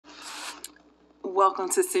Welcome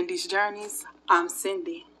to Cindy's Journeys. I'm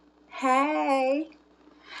Cindy. Hey.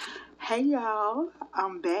 Hey y'all,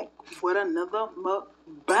 I'm back with another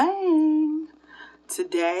mukbang.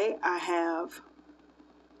 Today I have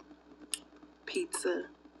Pizza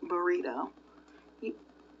Burrito.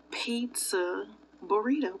 Pizza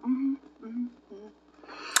Burrito.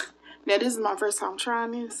 Now this is my first time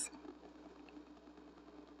trying this.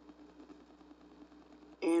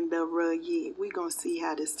 And yeah, we gonna see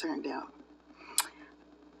how this turned out.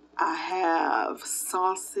 I have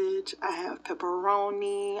sausage, I have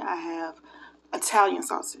pepperoni, I have Italian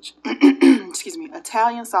sausage. Excuse me,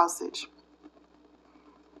 Italian sausage.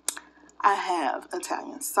 I have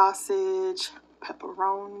Italian sausage,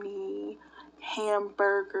 pepperoni,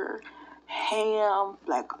 hamburger, ham,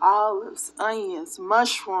 black olives, onions,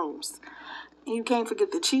 mushrooms. And you can't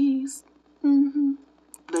forget the cheese.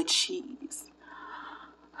 The cheese.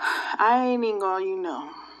 I ain't even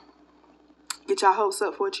gonna, get y'all hopes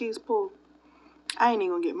up for a cheese pull. I ain't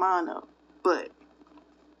even gonna get mine up, but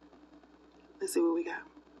let's see what we got.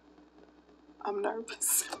 I'm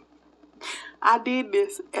nervous. I did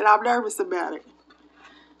this, and I'm nervous about it.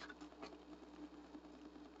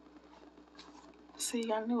 See,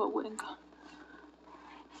 I knew it wouldn't go.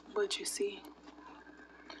 But you see,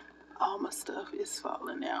 all my stuff is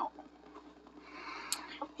falling out.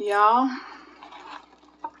 Y'all,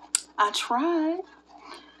 I tried.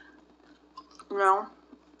 No.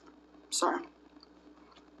 Sorry.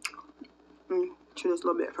 Let me chew this a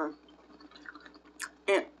little bit first.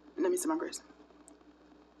 And let me see my grades.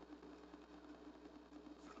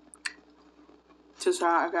 This is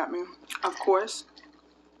how I got me. Of course,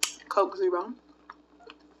 Coke Zero.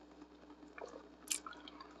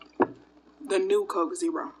 The new Coke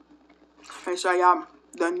Zero. Let me show y'all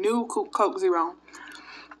the new Coke Zero.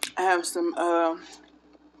 I have some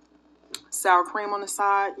sour cream on the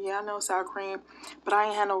side. Yeah, I know sour cream, but I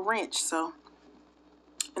ain't had no wrench, so.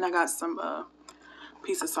 And I got some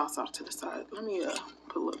pizza sauce off to the side. Let me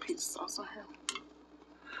put a little pizza sauce on here.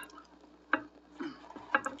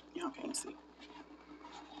 Y'all can't see.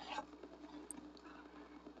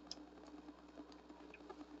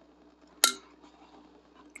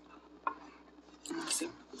 Let's see.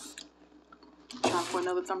 Trying for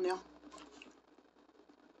another thumbnail.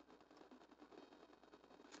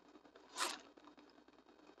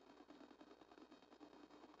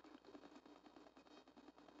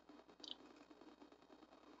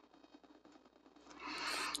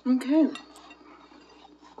 Okay.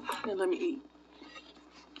 Now let me eat.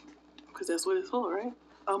 Because that's what it's for, right?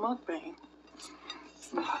 A mukbang.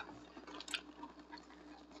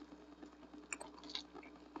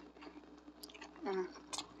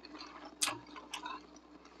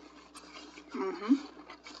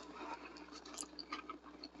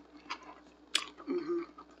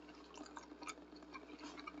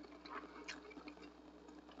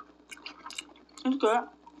 It's good.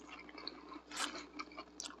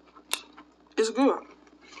 It's good.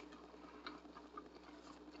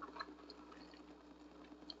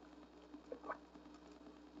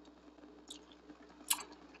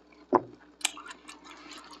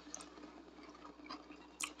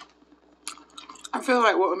 I feel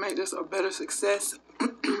like what would make this a better success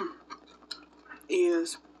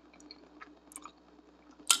is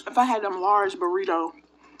if I had them large burrito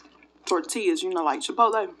tortillas, like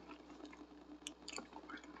Chipotle.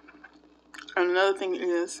 And another thing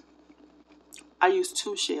is, I used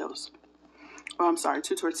 2 shells. Oh, I'm sorry,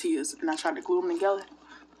 2 tortillas, and I tried to glue them together.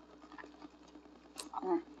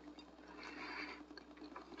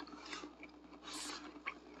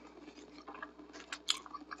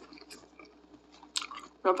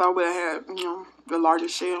 If I would have had, the larger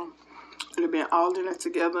shell, it would have been all in it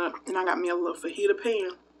together. And I got me a little fajita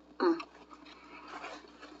pan.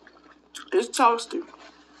 It's toasty.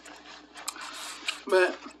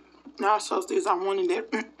 But not as toasty as I wanted it.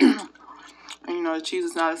 And the cheese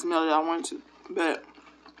is not as melted as I wanted to. But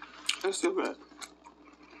it's still good.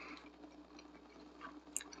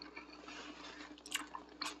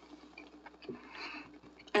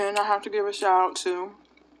 And I have to give a shout out to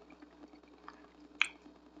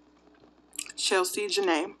Chelsea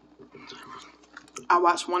Janae. I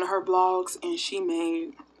watched one of her vlogs and she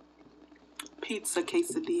made pizza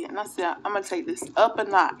quesadilla. And I said, I'm going to take this up a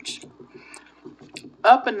notch.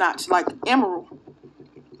 Up a notch, like emerald.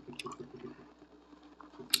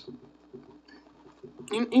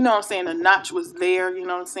 You know what I'm saying? The notch was there. You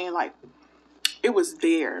know what I'm saying? Like, it was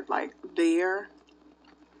there. Like, there.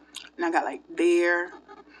 And I got, like, there.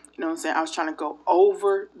 You know what I'm saying? I was trying to go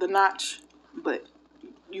over the notch. But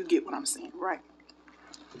you get what I'm saying, right?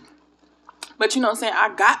 But you know what I'm saying?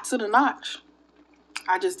 I got to the notch.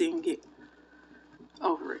 I just didn't get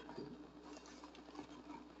over it.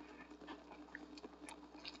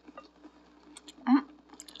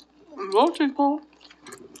 Those people.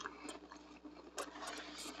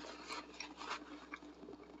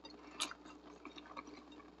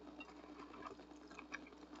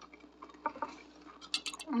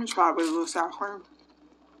 Let me try with a little sour cream.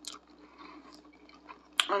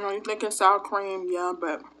 I know you're thinking sour cream, yeah,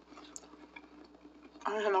 but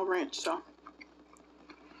I ain't had no ranch, so.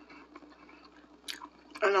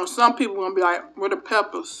 I know some people gonna be like, where the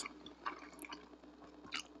peppers?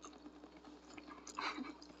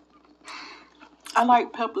 I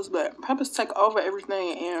like peppers, but peppers take over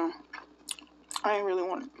everything, and I ain't really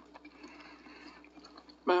want it.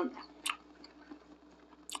 But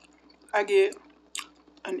I get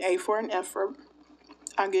an A for an effort.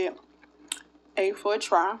 I get A for a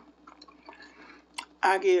try.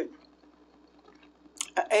 I get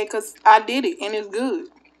an A because I did it, and it's good.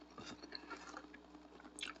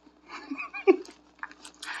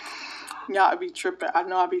 Y'all be tripping. I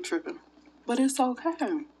know I be tripping. But it's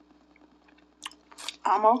okay.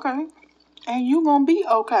 I'm okay. And you gonna be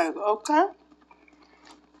okay, okay?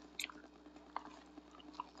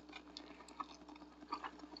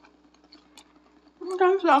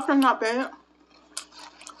 Okay, so not bad.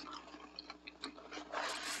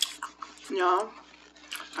 Y'all,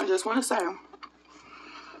 I just want to say,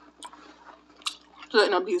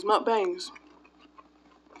 setting up these mukbangs,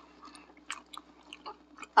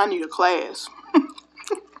 I need a class.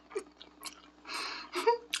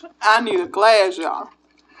 I need a class, y'all.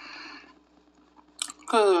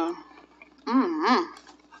 Cause, I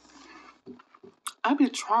be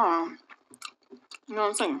trying. You know what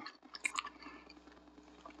I'm saying?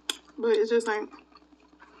 But it just ain't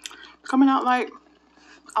coming out like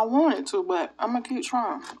I want it to, but I'm gonna keep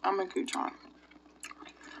trying.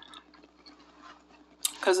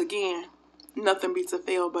 Cause again, nothing beats a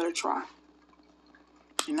fail but a try.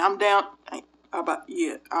 And I'm down. I'm about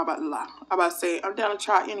to lie. I'm about to say I'm down to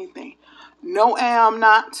try anything. No, I am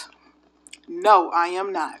not. No, I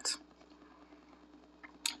am not.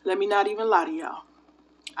 Let me not even lie to y'all.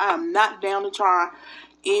 I am not down to try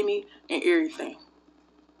any and everything.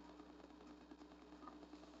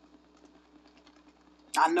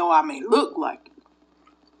 I know I may look like it,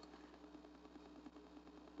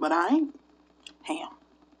 but I ain't. Ham.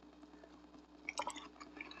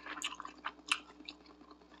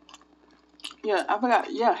 Yeah, I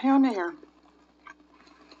forgot. Yeah, ham in here.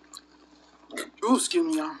 Ooh, excuse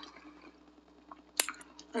me, y'all.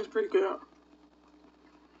 That's pretty good.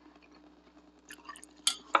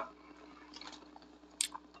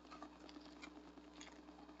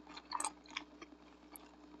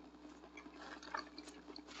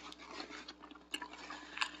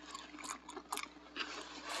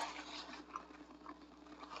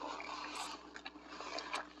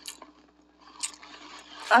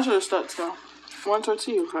 I should have stuck to one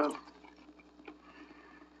tortilla cup.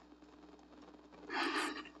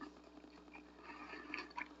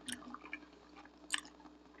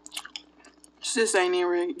 Sis ain't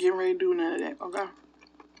even getting ready to do none of that, okay?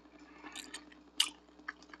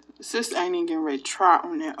 Sis ain't even getting ready to try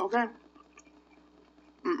on that, okay?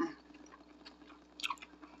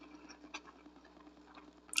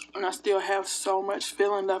 And I still have so much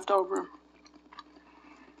filling left over.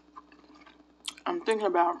 I'm thinking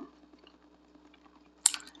about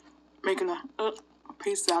making a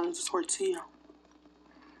piece out of the tortilla.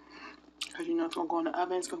 Because, you know, it's going to go in the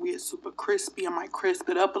oven. It's going to get super crispy. I might crisp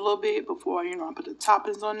it up a little bit before, you know, I put the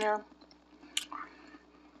toppings on there.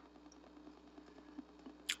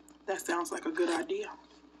 That sounds like a good idea.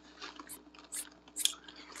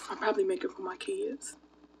 I'll probably make it for my kids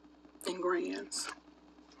and grands.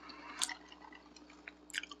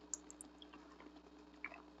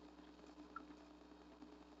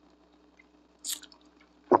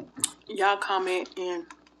 Y'all comment and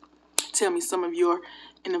tell me some of your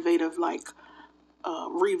innovative, like,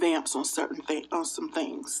 revamps on some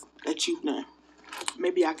things that you've done.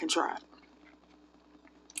 Maybe I can try it.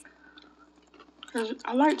 Cause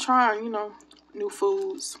I like trying, you know, new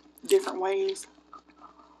foods, different ways.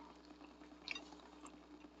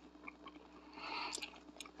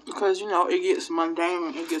 Because, you know, it gets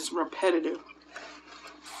mundane, it gets repetitive.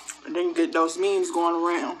 And then you get those memes going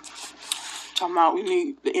around talking about we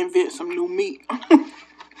need to invent some new meat.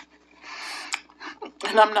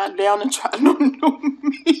 And I'm not down to try no new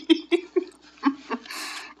meat.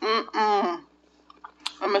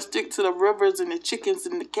 I'm gonna stick to the rivers and the chickens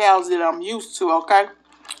and the cows that I'm used to, okay?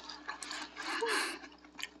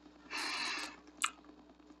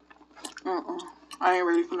 I ain't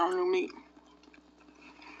ready for no new meat.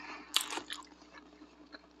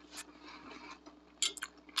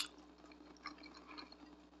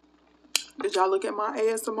 Did y'all look at my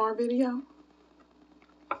ASMR video?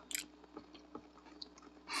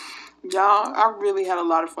 Y'all, I really had a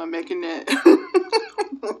lot of fun making that.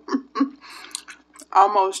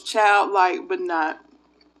 Almost childlike, but not.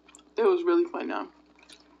 It was really fun though.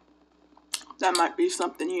 That might be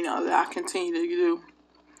something, you know, that I continue to do.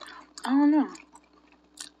 I don't know.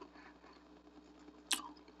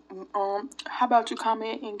 How about you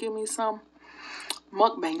comment and give me some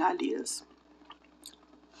mukbang ideas?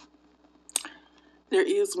 There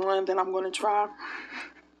is one that I'm going to try.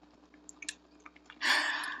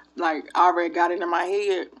 Like, I already got it in my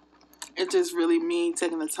head. It's just really me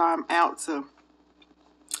taking the time out to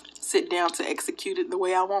sit down to execute it the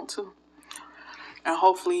way I want to. And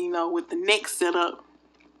hopefully, you know, with the next setup,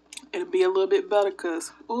 it'll be a little bit better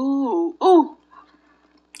because, ooh,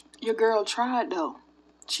 your girl tried though.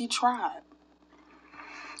 She tried.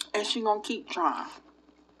 And she gonna keep trying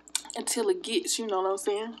until it gets, you know what I'm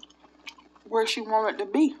saying, where she want it to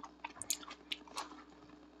be.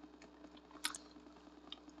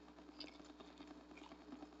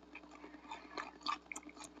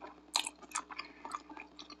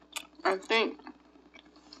 I think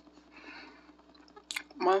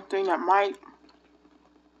one thing that might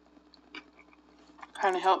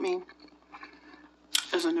kind of help me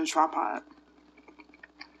is a new tripod.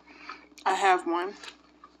 I have one,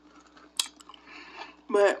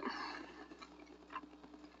 but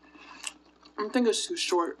I think it's too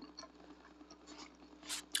short.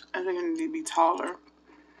 I think it needs to be taller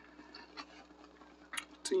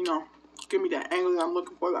to, you know, give me that angle that I'm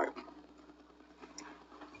looking for, like,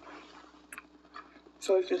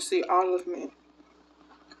 so you can see all of me.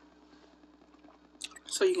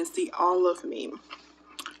 So you can see all of me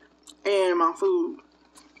and my food.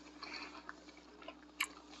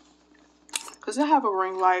 Because I have a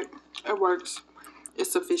ring light. It works.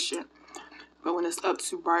 It's sufficient. But when it's up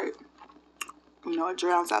too bright, you know, it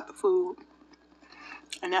drowns out the food.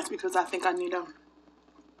 And that's because I think I need a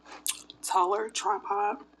taller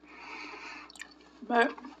tripod.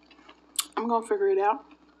 But I'm going to figure it out.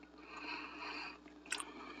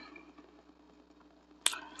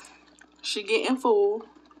 She getting full.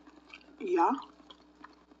 Yeah.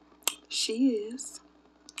 She is.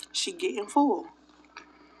 She getting full.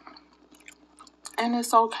 And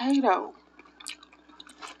it's okay though.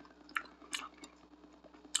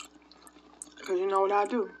 Because you know what I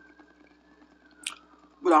do?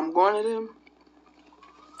 What I'm going to do,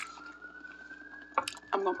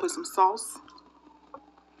 I'm going to put some sauce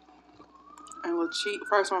and a little cheese.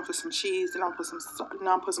 First I'm going to put some cheese, then I'll put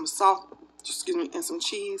some sauce, excuse me, and some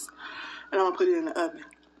cheese. And I'm going to put it in the oven.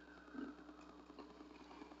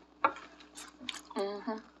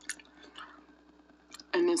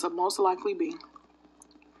 And this will most likely be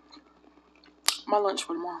my lunch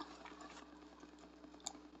for tomorrow.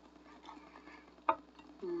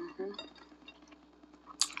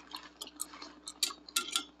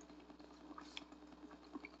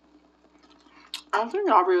 I think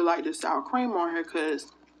I really like this sour cream on here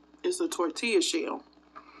because it's a tortilla shell.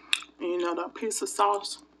 And you know, that piece of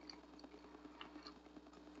sauce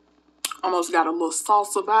almost got a little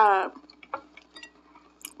salsa vibe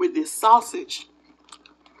with this sausage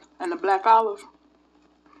and the black olive.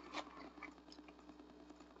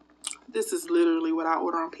 This is literally what I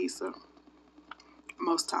order on pizza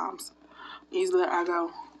most times. Usually I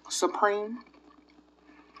go Supreme.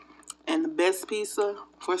 And the best pizza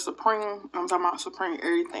for Supreme, I'm talking about Supreme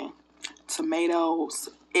everything. Tomatoes,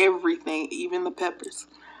 everything, even the peppers.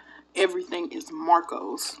 Everything is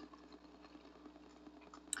Marco's.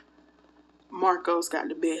 Marco's got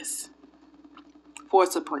the best for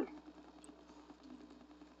Supreme.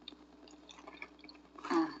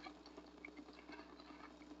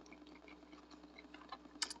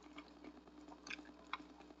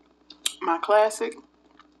 My classic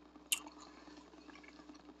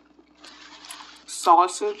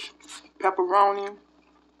sausage, pepperoni,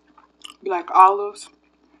 black olives,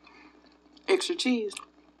 extra cheese.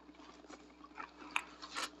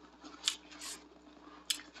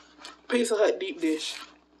 Pizza Hut deep dish.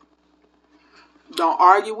 Don't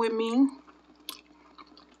argue with me.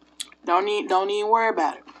 Don't even worry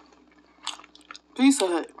about it. Pizza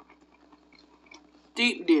Hut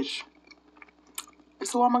deep dish.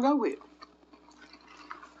 That's what I'm gonna go with.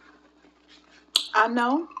 I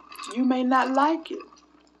know you may not like it,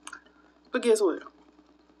 but guess what?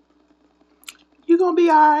 You're gonna be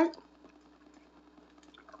alright.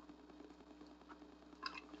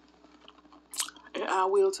 And I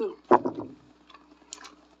will too. But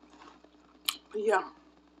yeah,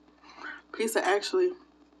 pizza actually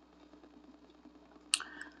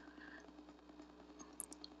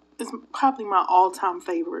is probably my all-time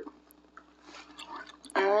favorite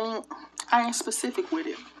I ain't specific with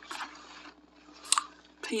it.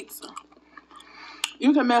 Pizza.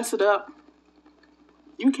 You can mess it up.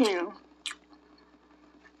 You can.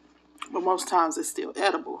 But most times it's still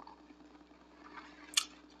edible.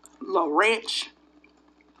 A little ranch.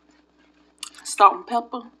 Salt and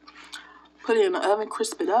pepper. Put it in the oven,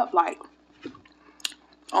 crisp it up. Like,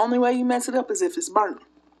 only way you mess it up is if it's burnt.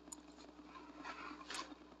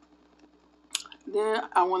 Then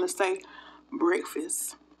I want to say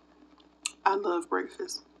breakfast. I love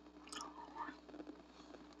breakfast.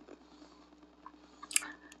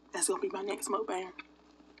 That's going to be my next mukbang.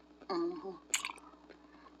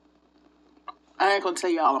 I ain't going to tell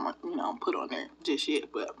y'all I'm going to, put on there just yet,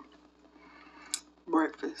 but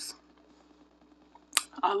breakfast.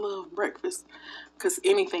 I love breakfast because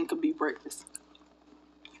anything could be breakfast.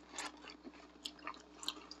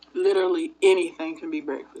 Literally anything can be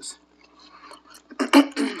breakfast.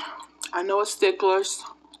 I know it's sticklers.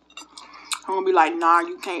 I'm going to be like, nah,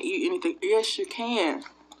 you can't eat anything. Yes, you can.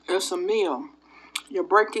 It's a meal. You're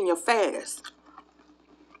breaking your fast.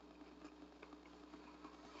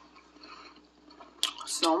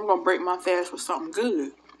 So I'm going to break my fast with something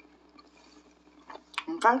good.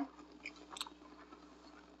 Okay?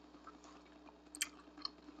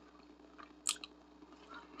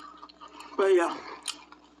 But yeah,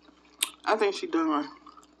 I think she done.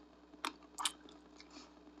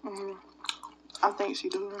 I think she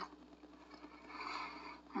done.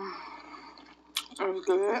 It was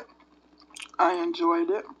good. I enjoyed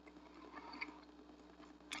it.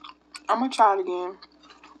 I'm going to try it again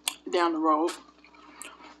down the road.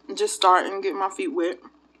 Just starting to get my feet wet.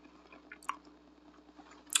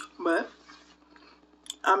 But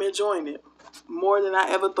I'm enjoying it more than I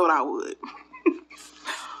ever thought I would.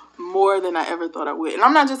 More than I ever thought I would. And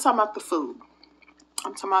I'm not just talking about the food.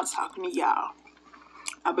 I'm talking to y'all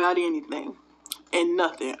about anything and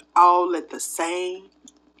nothing all at the same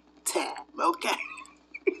time, okay?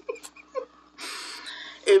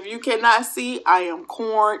 If you cannot see, I am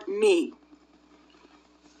corny.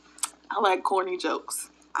 I like corny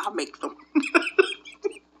jokes. I make them.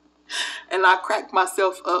 And I crack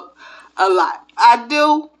myself up a lot. I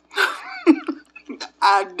do.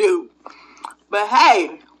 I do. But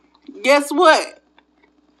hey, guess what?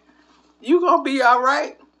 You gonna be all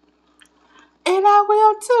right. And I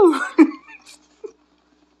will too.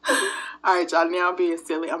 All right, y'all. Now I'm being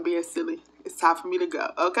silly. It's time for me to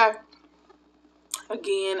go, okay?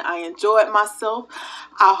 Again, I enjoyed myself.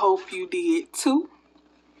 I hope you did too.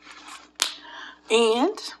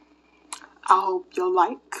 And I hope you'll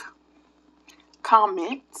like,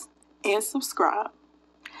 comment, and subscribe.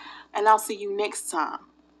 And I'll see you next time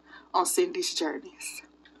on Cindy's Journeys.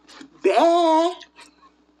 Bye.